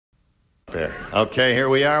There. Okay, here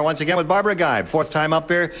we are once again with Barbara Guy. Fourth time up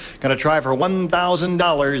here. Going to try for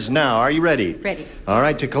 $1,000 now. Are you ready? Ready. All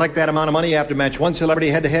right, to collect that amount of money, you have to match one celebrity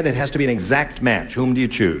head-to-head. It has to be an exact match. Whom do you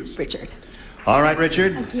choose? Richard. All right,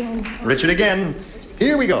 Richard. Again. Richard again.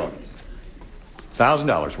 Here we go.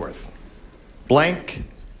 $1,000 worth. Blank,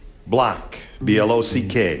 block.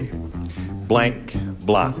 B-L-O-C-K. Blank,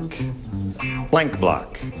 block. Blank,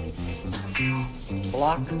 block.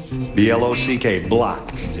 Block? B-L-O-C-K,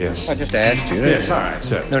 block. Yes. I just asked you. Yes, all right,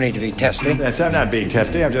 sir. No need to be testy. Yes, I'm not being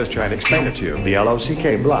testy. I'm just trying to explain it to you.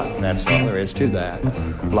 B-L-O-C-K, block. That's all there is to that.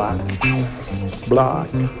 Block. Block.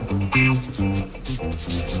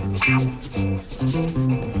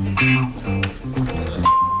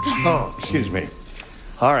 Oh, excuse me.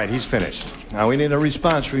 All right, he's finished. Now we need a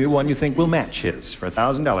response from you, one you think will match his for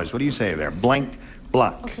 $1,000. What do you say there? Blank,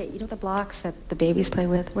 block. Okay, you know the blocks that the babies play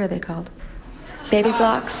with? What are they called? Baby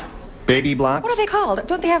blocks? Baby block? What are they called?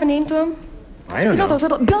 Don't they have a name to them? I don't know. You know those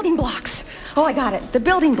little building blocks. Oh, I got it. The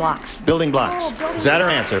building blocks. Building blocks. Oh, building Is that her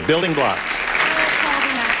blocks. answer? Building blocks.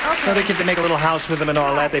 Okay. So they get to make a little house with them and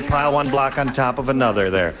all that. They pile one block on top of another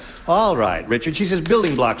there. All right, Richard. She says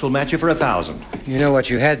building blocks will match you for $1,000. You know what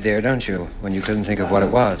you had there, don't you? When you couldn't think of what it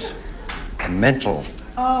was. A mental.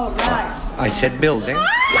 Oh, right. I said building.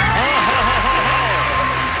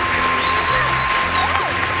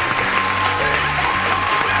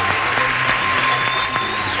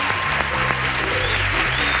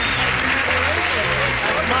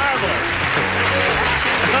 Marvelous.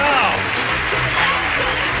 Oh.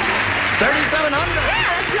 3,700. Yeah,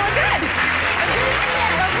 that's really good. I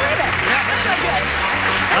don't believe it. That's so good.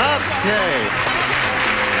 Okay.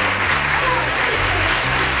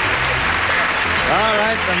 All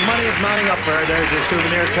right, the money is mounting up for her. There's your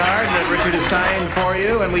souvenir card that Richard has signed for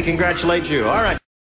you, and we congratulate you. All right.